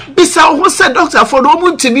bisa ho se doctor for no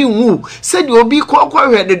muntimi wu se di obi kokwa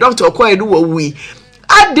hwe ne doctor kwa enu wo wi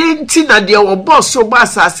adenti na de wo boss so ba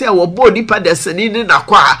asase wo bo nipa desani ni na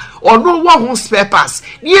kwa ono wo ho spare pass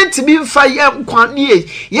ni entimi mfa ye nkwa ni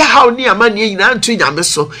ye haw ni amane nyina ntu nyame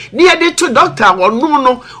so ni ye de to doctor wono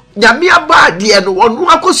no nyame abade no wono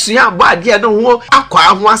akosua abade no ho akwa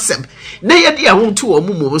ho asem na ye de ho ntu wo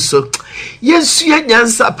mumu so yensua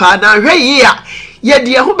nyansa pa na hwe yi a ye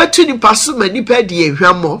de ho betu nipa so ma nipa de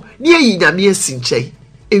ehwamo ni ye nyame asinkyei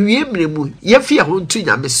ewie mremu ye fia ho ntu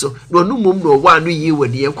nyame so no no mum no wa no yi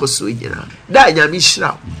wani ekoso nyina da nyame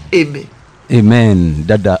hira amen amen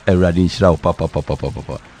dada erade hira papa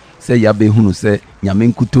se ya be hunu se nyame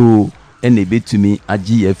nkuto ene betumi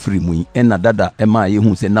agi ye free mu ena dada ema ye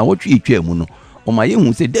hu se na wotwe etwa mu no o ma ye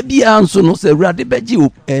hu se da bia nso no se erade beji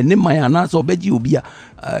ne man ana so beji obi a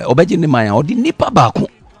obeji ne man odi nipa baako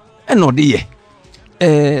ena odi ye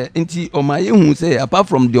nti o ma ye hu se apart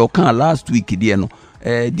from the okan last week die no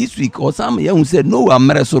this week or some young said Noah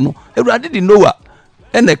mereso no Erade di Noah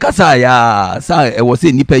ene kasa ya sa was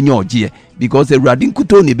say nipa nyoje because Erade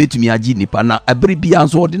nkuto ne betumi agi nipa na abere bia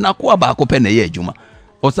nso ode na ko aba ko pe na ye adwuma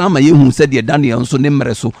o sama ye hu said ye Daniel nso ne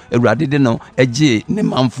mereso Erade de no ege ne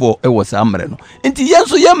manfo e was amre no enti ye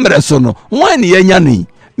nso ye mereso no wan ne ye nya ni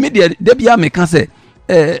me de bia me ka se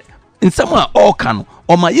nsam a o ka no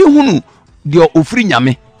o ma ye hunu de ofri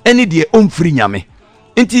nyame ene de omfri nyame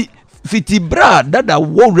enti fiti bra dada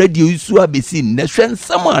wo radio isu abesi na hwen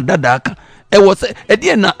sama dada aka e wo se e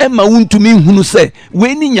de na e ma wuntumi hunu se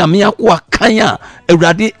we ni nyame akwa kan a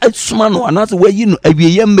Awurade asuma no anase wayi no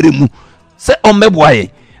awieye mremu se omeboaye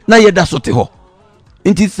na yeda sote ho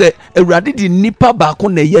nti se Awurade di nipa baako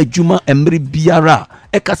na ye adwuma emre biara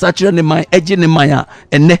e kasa kire ne man eje ne man a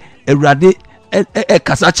ene Awurade e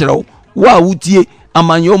kasa kire wo wutie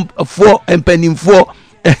amanyom fo empanimfo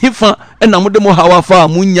ehifa na mode mo hawa fa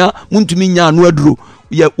munya muntumi nya no aduro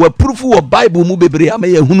ye wa proof wo Bible mu bebre ama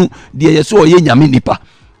ye hunu de ye so ye nyame nipa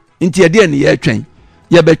nti ye de ne ye twen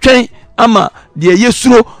ye betwen ama de ye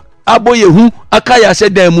suro abo ye hu aka ya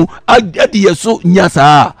hyedan mu adi ye so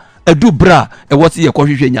nyasa adu bra e wote ye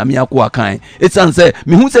kohwehwe nyame akwa kan esan se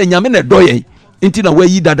me hu se nyame ne do ye nti na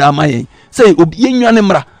wayi dada ama ye se obi yenwane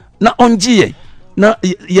mra na onji ye na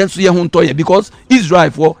yenso ye hu nto ye because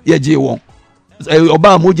Israel for ye je won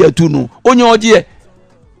oba moja tu no onye oje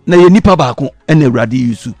na ye nipa baako ene Awurade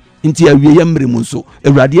yusu nti awie ye mre mu so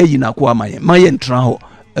Awurade ayi na ko ama ye ma ye ntra ho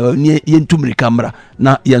ne ye ntumrika mra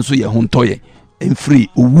na yenso ye hu nto ye enfree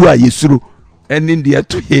owu a yesuro ene de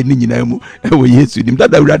to ye ni nyina mu e wo Yesu nim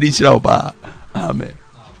dada Awurade nhyira oba amen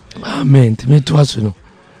amen timeto aso no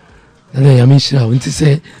na ya me nhyira wo nti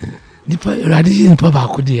se nipa Awurade yi nipa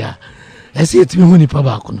baako de a ese yetimi hu nipa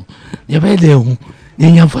baako no ye be de hu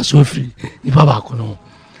ne nyamfa so free nipa baako no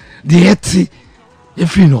de yeti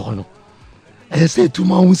efree no no ese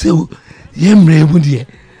tuma hu se ye mre mu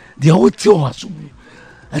de o ti o aso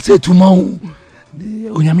ese tuma hu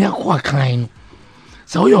onyame akwa kan no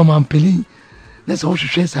sa wo yo mampeli na sa wo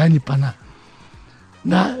hwehwe sa nipa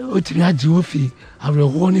na otimi agi wo fi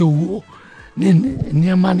awreho ne wo ne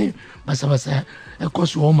niema ne basabasa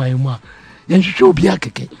ekoso o man mu a yen hwehwe obi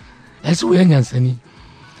akeke ese wo yanyansani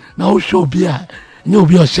na wo hwehwe obi a nye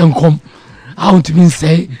obi o hyenkom a ontimi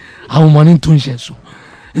nsei ahomani to nhye so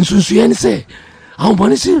nsunsu ye ne se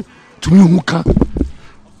ahomani si tumi hu ka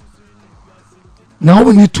na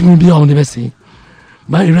wo ni tumi bi a wo ne be sei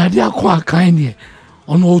ma Awurade akwa kan ne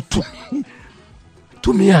ono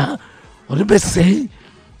tumi a o de be sei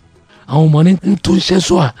ahomani to nhye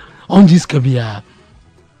so a on diska bia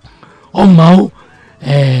on mawo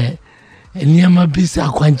niema bi se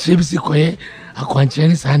akwankyere bi se koye akwankyere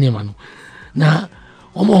ne sa niema no na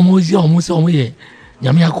omo se omo ye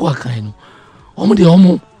nyame akwa kan no omo de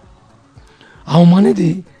omo ahomani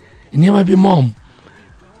de niema bi mom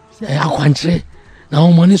akwankyere na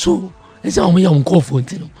ahomani so ese omo ye onkofo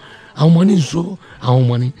ntino ahomani so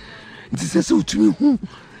ahomani nti se utumi hu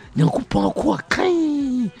nyankopon akwa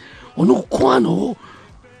kan ono kwa no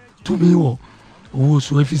tumi wo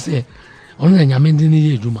so efise ono na nyame de ne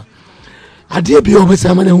ye adwuma ade bi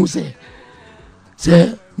obesama na hu se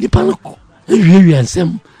nipa no ewie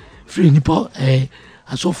ansem free nipa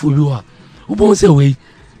asofo bi wa ubon se we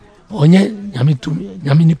onye nyame tumi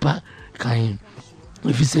nyame nipa kan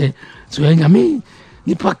efise so nyame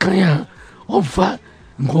nipa kan a ofa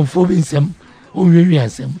nkonfo bi nsem onwie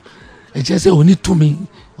ansem eche se oni tumi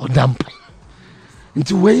odampa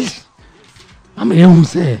nti we ama hu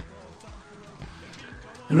se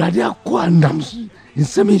Awurade akwa ndam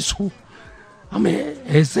nsem so ama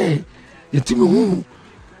ese yetimi hu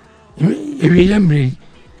ewie yamre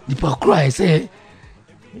nipa kura ese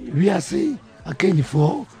wiase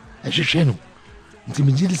akanifo ehwehwe no nti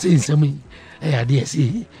me gidi se nsem ade ese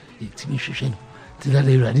yetimi hwehwe no ti da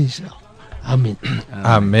Awurade nhyira amen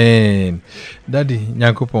amen daddy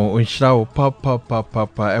nyankopon onhyira wo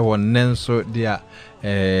papa ewo nenso dia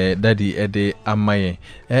daddy ede amaye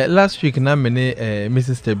last week na mene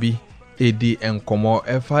Mrs. Tabi edi enkomo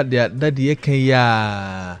efa dia daddy yekan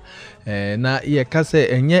ya na ye kase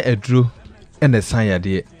enye aduro ene san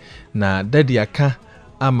yade na daddy aka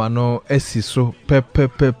ama no esiso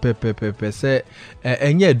pepe se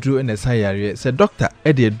enye aduro ene san yare se doctor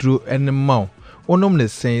ede aduro ene maw onom ne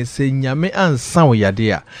se nyame ansan wo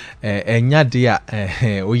yade a enya de a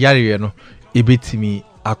o yare no ebetimi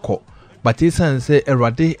akọ but isan se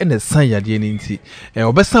Awurade ene san yade ni nti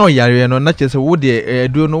obesan wo yare no na chese wo de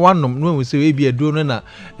aduro no wanom no we se we bi aduro no na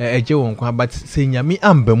eje won kwa but se nyame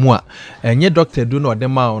ambamu a enye doctor aduro no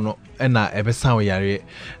odema no na ebesan wo yare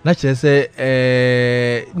na chese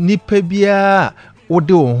nipa bia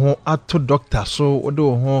wode wo ho ato doctor so wode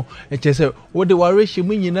wo ho chese wode wareshi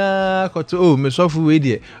mu nyina koto me sofu we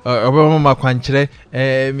de obema kwankyere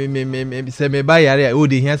me se me ba yare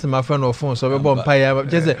wode hiase ma fa no phone so bebo mpa ya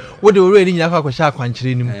chese wode wore ni nyina kwa kwahye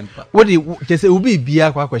kwankyere nim wode chese obi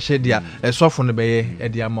bia kwa kwahye dia sofu no beye e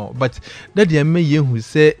dia ma but that dia me yehu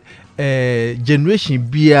se generation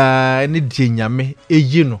bia ne die nyame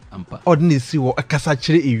eyi no odne si wo akasa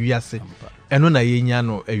kire ewiase eno na yenya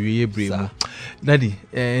no awiye bremu daddy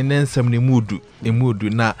nensam ne mudu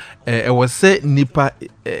na wose nipa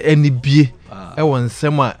eni bie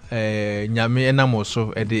nsem a nyame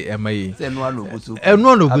enamoso ede emayi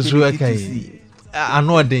eno no gusu akai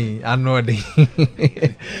anoden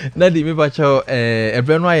daddy me bacho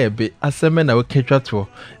ebre no ayebe aseme na woketwato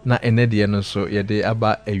na enede no so yede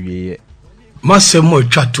aba awiye masemo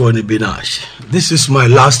twato ne binash. This is my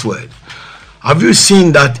last word. Have you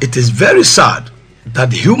seen that it is very sad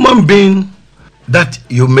that human being that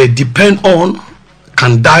you may depend on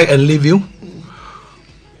can die and leave you.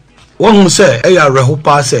 One who say, "Eya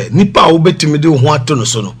rehopa say, nipa ubetumi di uhuato no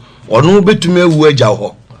sono, onu ubetumi uweja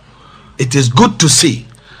ho." It is good to see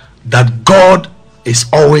that God is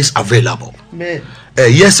always available. Amen.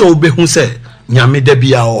 Yes, obehu say, "Nyame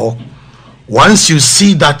debia ho." Once you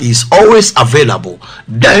see that he is always available,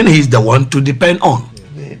 then he is the one to depend on.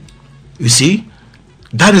 Amen. You see,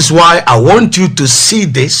 that is why I want you to see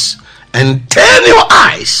this and turn your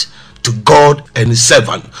eyes to God and his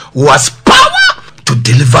servant who has power to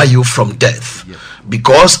deliver you from death. Yes.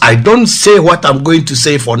 Because I don't say what I'm going to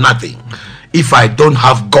say for nothing if I don't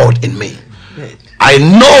have God in me. Yes. I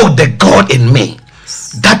know the God in me.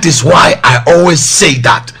 That is why I always say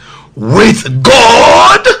that with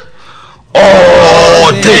God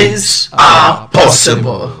all things are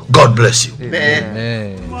possible. God bless you.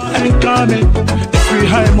 Amen. Every